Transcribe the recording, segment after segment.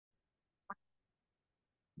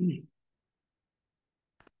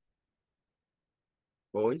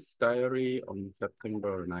Voice diary on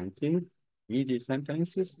September 19th. Easy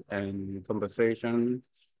sentences and conversation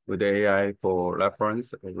with AI for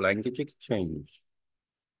reference of language exchange.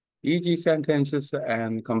 Easy sentences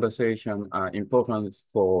and conversation are important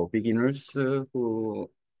for beginners who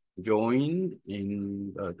join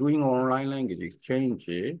in doing online language exchange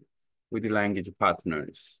with the language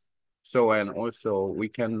partners. So, and also we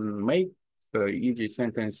can make the easy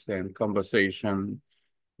sentence and conversation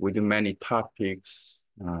with many topics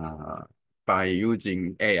by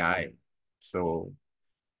using AI. So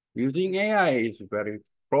using AI is very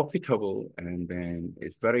profitable, and then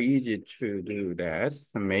it's very easy to do that,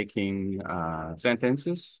 making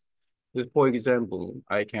sentences. For example,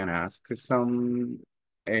 I can ask some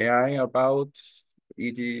AI about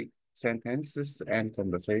easy sentences and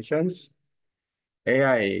conversations.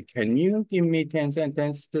 AI, can you give me 10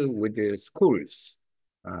 sentences with the schools?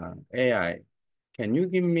 AI, can you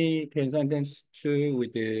give me 10 sentences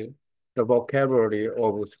with the vocabulary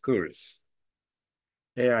of schools?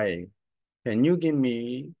 AI, can you give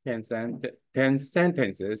me 10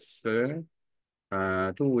 sentences with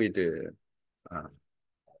uh,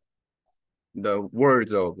 the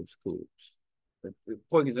words of schools?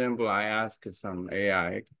 For example, I ask some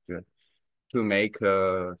AI to make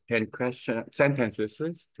 10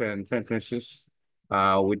 sentences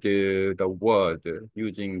with the word,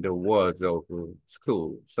 using the words of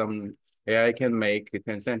school. Some AI can make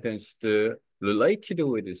 10 sentences related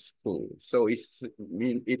with the school. So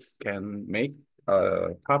it can make a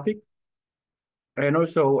topic,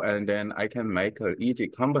 and then I can make an easy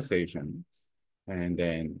conversation. And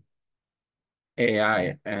then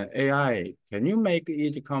AI, can you make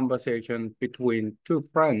easy conversation between two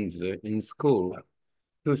friends in school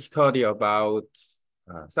to study about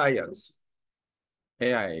science?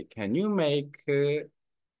 AI, can you make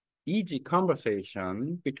easy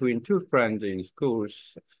conversation between two friends in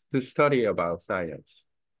schools to study about science?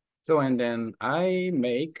 So, and then I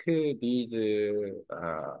make these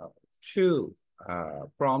two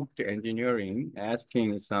prompt engineering,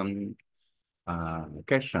 asking some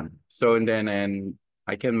question. So, and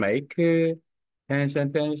I can make 10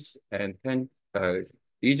 sentence and 10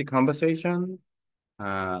 easy conversation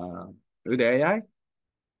uh, with AI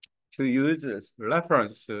to use as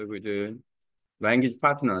reference with the language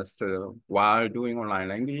partners while doing online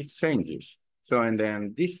language exchanges. So, and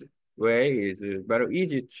then this way is very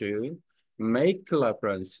easy to make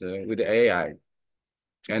reference with AI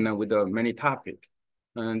and with many topics.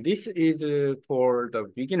 And this is for the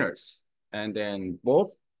beginners. And then both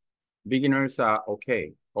beginners are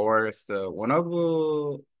okay. Or one of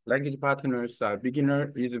the language partners is a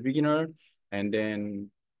beginner, and then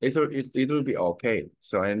it will be okay.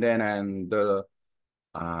 So, and then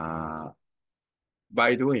uh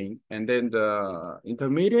by doing, and then the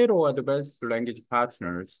intermediate or advanced language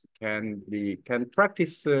partners can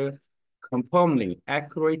practice compounding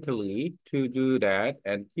accurately to do that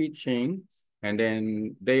and teaching, and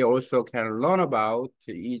then they also can learn about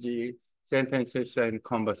easy sentences and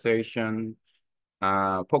conversation,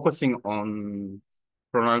 focusing on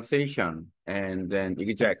pronunciation and then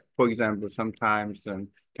exact. For example, sometimes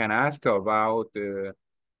can ask about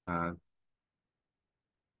uh,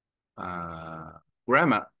 uh,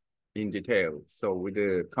 grammar in detail. So we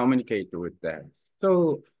communicate with that.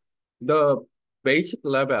 So the basic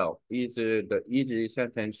level is the easy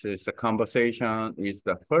sentences. The conversation is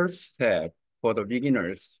the first step for the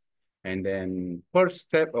beginners, and then first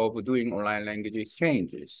step of doing online language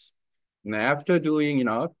exchanges. And after doing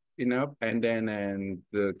enough, and then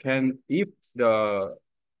can if the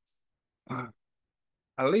uh,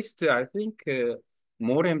 at least I think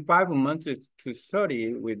more than 5 months to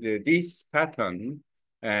study with this pattern,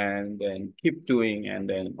 and then keep doing, and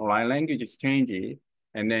then online language exchange,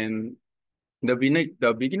 and then the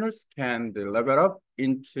beginners can level up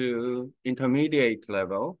into intermediate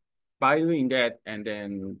level by doing that, and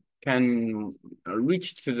then can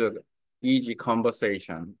reach to the easy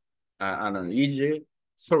conversation and easy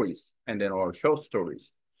stories, and then or short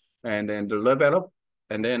stories, and then the level up,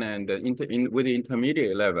 and then with the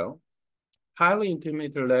intermediate level, highly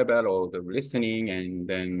intermediate level of the listening, and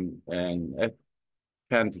then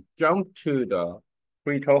can jump to the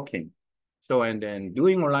free talking. So, and then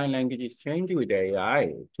doing online language exchange with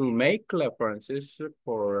AI to make references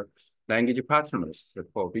for language partners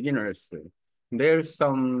for beginners. There's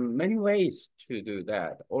some many ways to do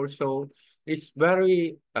that. Also, it's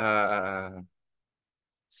very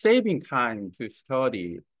saving time to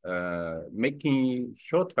study, making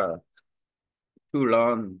shorter to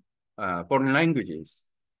learn foreign languages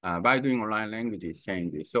by doing online language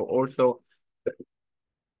exchanges. So also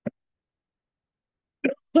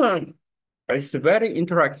It's very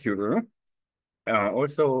interactive.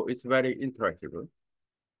 Also, it's very interactive.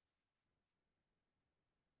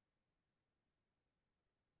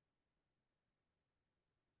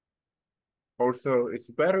 Also, it's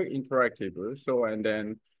very interactive. So, and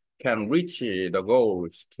then can reach the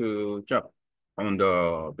goals to jump on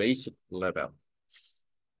the basic level.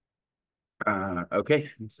 Okay,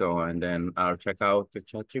 so and then I'll check out the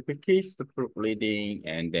ChatGPT's the proof reading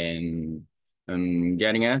and then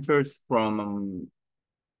getting answers from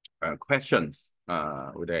questions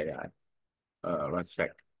with AI. Let's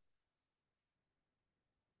check.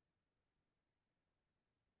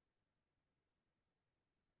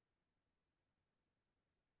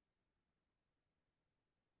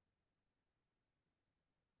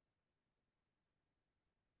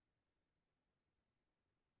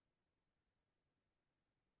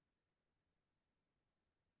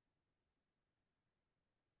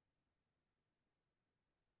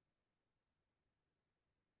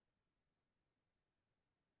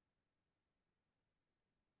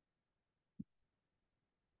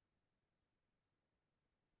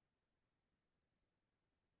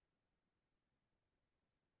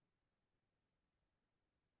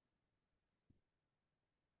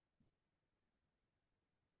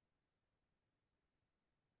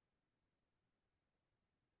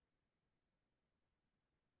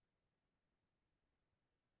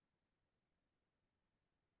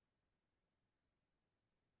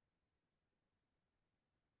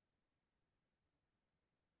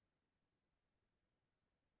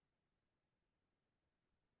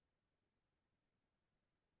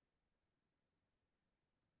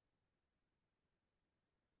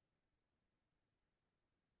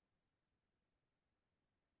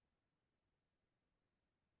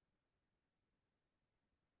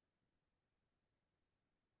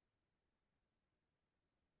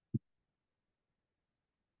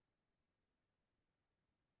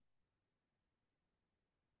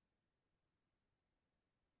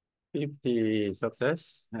 50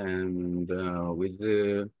 success and with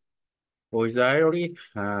the voice diary,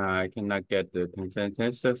 I cannot get the 10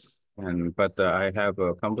 sentences, and but I have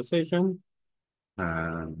a conversation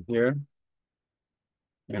here,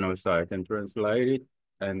 and also I can translate it,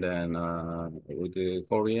 and then with the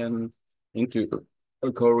Korean into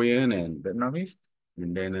Korean and Vietnamese,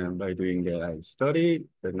 and then by doing that, I study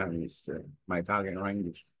Vietnamese, my target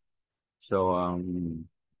language. So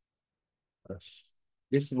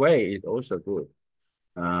this way is also good.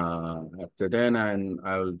 After then, and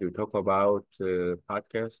I'll do talk about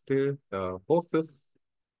podcast, focus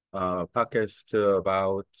podcast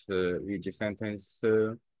about each sentence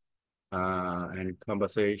and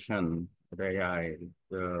conversation with AI.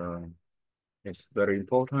 Uh, it's very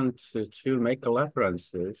important to make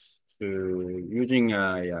references to using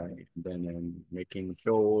AI, then making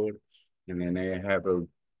sure, and then I have a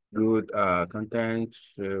good content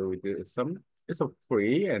with some. It's a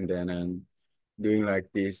free, and then doing like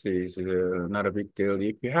this is not a big deal.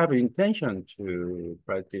 If you have intention to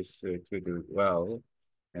practice to do well,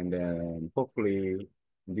 and then hopefully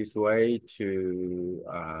this way to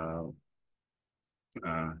uh,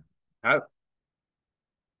 have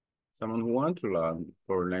someone who want to learn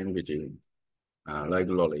for language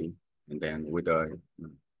regularly, and then with a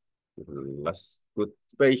less good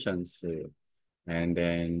patience, and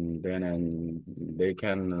then and they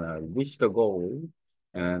can reach the goal.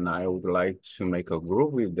 And I would like to make a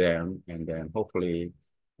group with them, and then hopefully,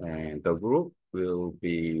 and the group will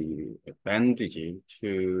be advantage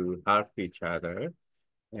to help each other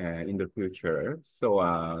in the future.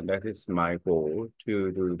 So that is my goal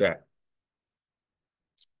to do that.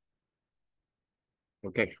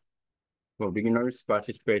 Okay. For beginners,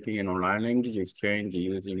 participating in online language exchange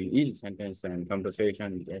using easy sentence and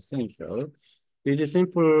conversation is essential. It is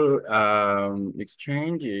simple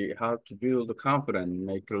exchange how to build confidence,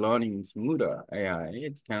 make learning smoother. AI,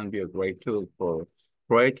 it can be a great tool for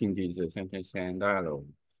creating these sentence and dialogue.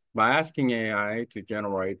 By asking AI to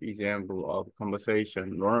generate example of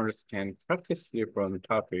conversation, learners can practice different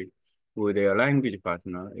topics with their language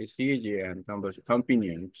partner. It's easy and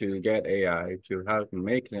convenient to get AI to help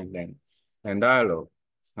make sentence and dialogue,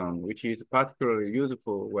 which is particularly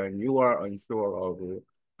useful when you are unsure of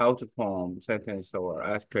how to form sentence or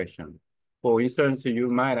ask questions. For instance, you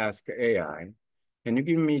might ask AI, can you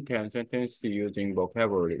give me 10 sentences using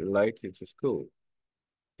vocabulary related to school?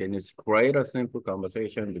 Can you create a simple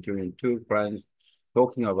conversation between two friends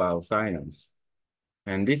talking about science?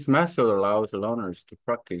 And this method allows learners to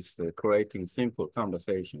practice creating simple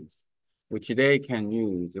conversations, which they can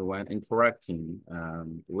use when interacting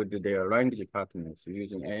with their language partners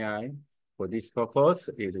using AI. For this purpose,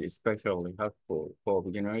 it is especially helpful for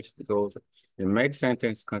beginners because it makes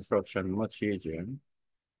sentence construction much easier.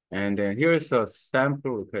 And then here's a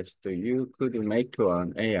sample request you could make to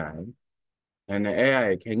an AI. And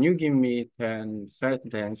AI, can you give me 10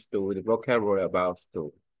 sentences with vocabulary about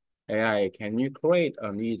school? AI, can you create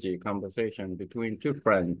an easy conversation between two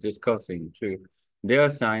friends discussing their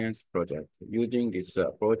science project? Using this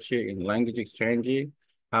approach in language exchange,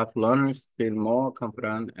 help learners feel more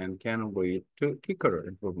confident and can lead to quicker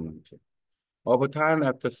improvement. Over time,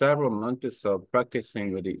 after several months of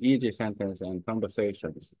practicing with the easy sentence and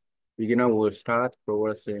conversations, beginner will start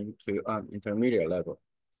progressing to an intermediate level.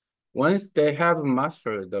 Once they have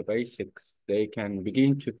mastered the basics, they can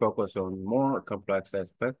begin to focus on more complex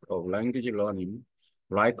aspects of language learning,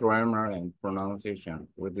 like grammar and pronunciation.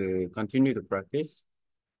 With the continued practice,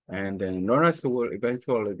 and then learners will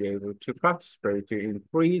eventually be able to participate in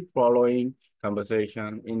free-flowing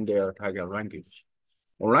conversation in their target language.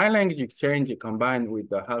 Online language exchange combined with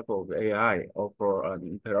the help of AI offer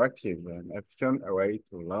an interactive and efficient way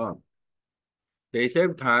to learn. They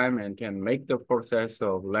save time and can make the process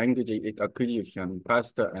of language acquisition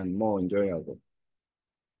faster and more enjoyable.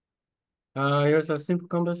 Here's a simple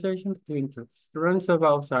conversation between two students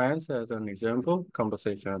about science as an example.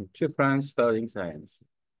 Conversation, two friends studying science.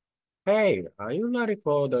 Hey, are you ready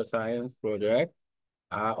for the science project?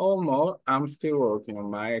 Almost. I'm still working on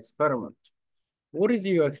my experiment. What is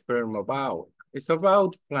your experiment about? It's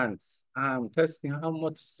about plants. I'm testing how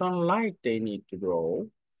much sunlight they need to grow.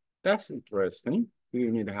 That's interesting. Do you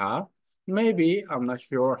need help? Maybe I'm not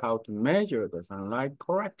sure how to measure the sunlight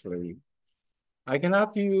correctly. I can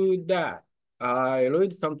help you with that. I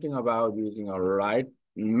read something about using a light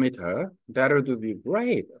meter. That would be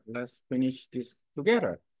great. Let's finish this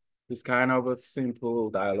together. This kind of a simple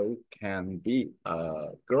dialogue can be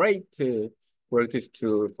a great practice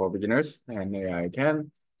tool for beginners, and I can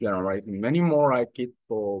generate many more like it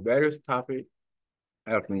for various topics,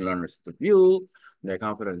 helping learners to build their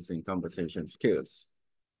confidence in conversation skills.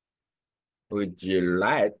 Would you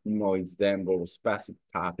like more example specific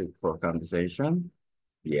topic for conversation?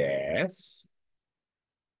 Yes.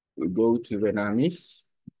 We go to Vietnamese.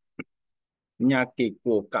 Nhà kỳ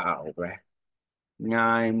của cậu về.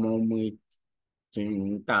 Ngày mùng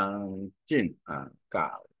 19 tháng 9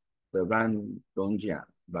 cậu về ban tôn giả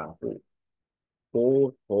và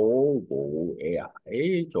phố vụ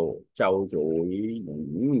ấy chỗ trao dồi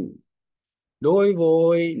những đối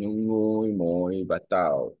với những người mới bắt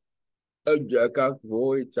đầu. Ở giữa các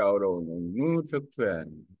vối trao đổi những thực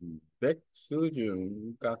quyền biết sử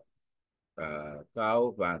dụng các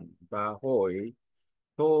cao văn và hội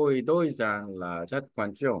thôi đối giản là rất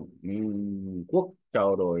quan trọng. Quốc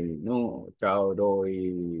trao đổi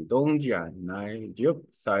đơn giản này giúp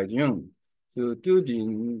xây dựng sự tự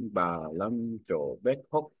tin và làm cho biết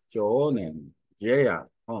học trở nên dễ dàng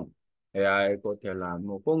hơn. AI có thể là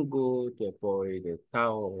một công cụ tuyệt vời để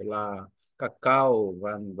thao là các cao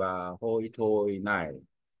văn và hội thôi này.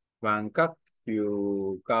 Và các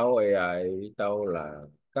yêu cầu AI đâu là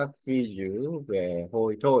các ví dụ về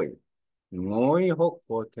hội thôi. Mỗi hút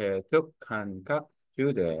có thể thực hành các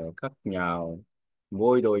chủ đề khác nhau.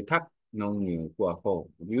 Mỗi đối tác nông nghiệp của họ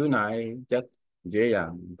điều này rất dễ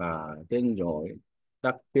dàng và tên rồi.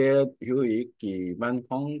 Đặc biệt hữu ích khi bạn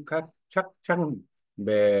không các chắc chắn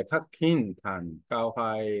về các hình thành câu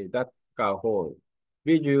hỏi đặt câu hỏi.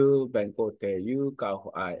 Ví dụ bạn có thể yêu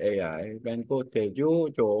cầu AI, bạn có thể dụ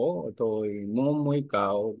cho tôi muốn mấy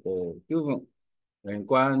câu của tư vấn liên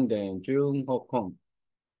quan đến trường học không.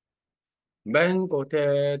 Bạn có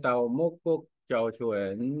thể tạo một cuộc trò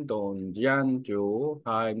chuyện đơn giản giữa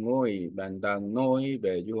hai người bạn đang nói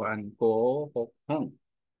về du hành của học không.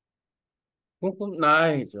 Cuộc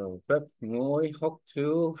này cho phép người học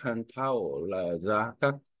trò hành thảo là ra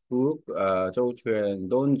các cuộc trò chuyện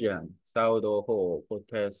đơn giản. Sau đó họ có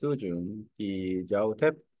thể sử dụng thì giao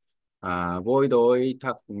tiếp với đối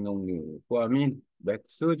tác ngôn ngữ của mình. Việc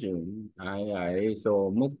sử dụng AI cho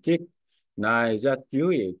mục đích này rất hữu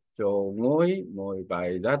ích cho người mới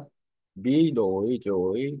bài đặt bị đổi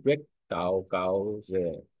rồi việc tạo câu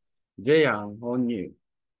dễ dàng hơn nhiều.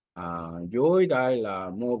 Dưới đây là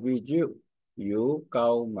một ví dụ yêu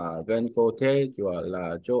cầu mà bên có thể gọi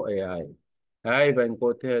là cho AI. Hai bên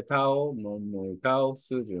có thể thao một mùi câu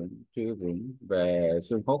sử dụng tư vấn về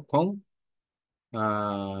sinh học không? À,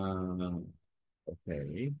 ok.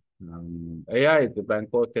 AI thì bạn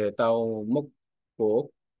có thể tạo một cuộc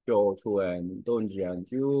trò chuyện đơn giản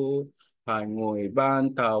giữa hai người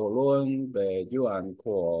bạn thảo luận về dự án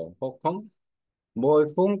của học không? Mỗi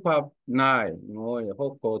phương pháp này, người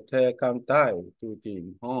học có thể cảm thấy tự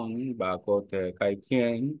tin hơn và có thể cải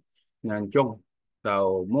thiện Nhìn chung,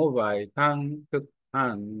 sau mỗi vài tháng thực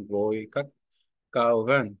hành với các cao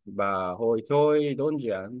hơn và hồi thôi đơn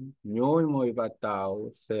giản, nhồi mỗi bắt đầu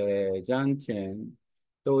sẽ dẫn trên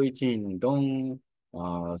tôi trình đông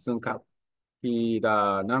xương khắp khi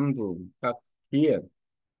đã nắm vững các hiện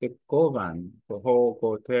thực cơ bản của hồ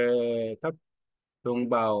có thể thấp thông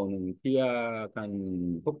báo những kia càng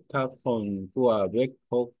phức tạp hơn của việc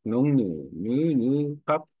học ngôn ngữ như ngữ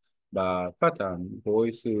pháp và phát triển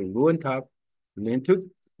với sự luôn thấp liên thức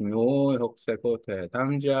mỗi học sẽ có thể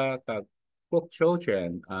tham gia các cuộc trò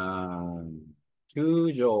chuyện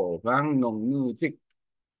chứ dỗ vang ngôn ngữ dịch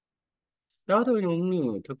đó thôi ngôn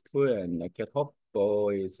ngữ thực tuyển là kết hợp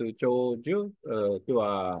với sự trau chuốt của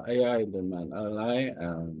AI để mà lại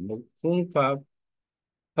một phương pháp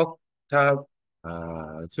học tập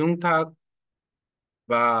trung thực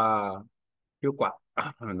và hiệu quả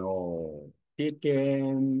nó tiết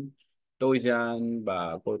kiệm thời gian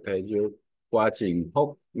và có thể giúp quá trình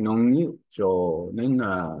học ngôn ngữ trở nên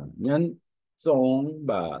là nhanh chóng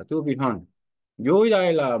và thú vị hơn. Dưới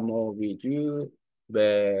đây là một ví dụ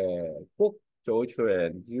về cuộc trò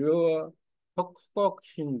chuyện giữa học học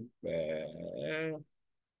sinh về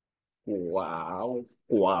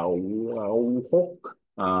của Húc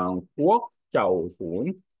Quốc Chầu Xuống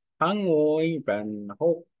tháng ngôi bàn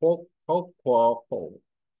hốt hốt hốt hốt hốt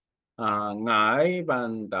ngài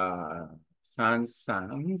bàn đã sẵn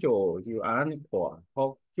sàng cho dự án của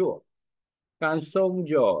học chúa càng sông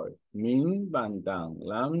rồi mình bàn đảng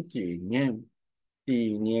làm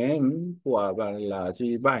kỷ niệm của bạn là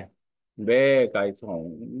gì vậy về cái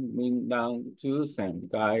thống mình đang giữ xem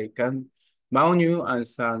cái cần bao nhiêu ăn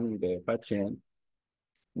sang để phát triển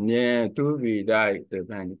nhé tu vì đại từ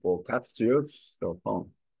thành của các nước số không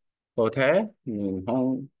có thể mình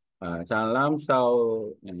không chẳng làm sao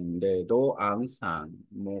để đồ ăn sáng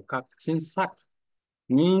một cách chính xác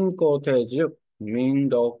nhưng có thể giúp mình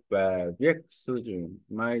đọc về việc sử dụng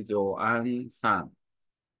máy đồ ăn sáng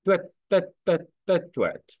tuyệt tuyệt tuyệt tuyệt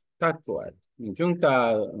tuyệt tuyệt tuyệt chúng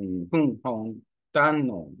ta hùng hồn tan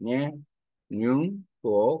nổi nhé những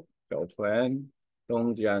cuộc trò chuyện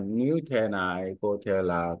đơn giản như thế này có thể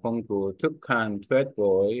là công cụ thực hành tuyệt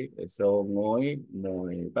vời số mỗi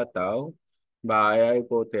mỗi bắt đầu bài ấy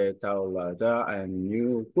có thể tạo ra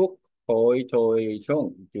nhiều cuộc hội thoại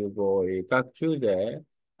chung từ với các chủ đề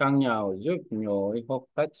khác nhau giúp nhau học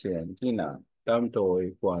phát triển kỹ năng tâm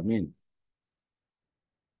tối của mình.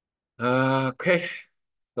 Ok,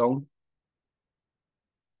 đúng.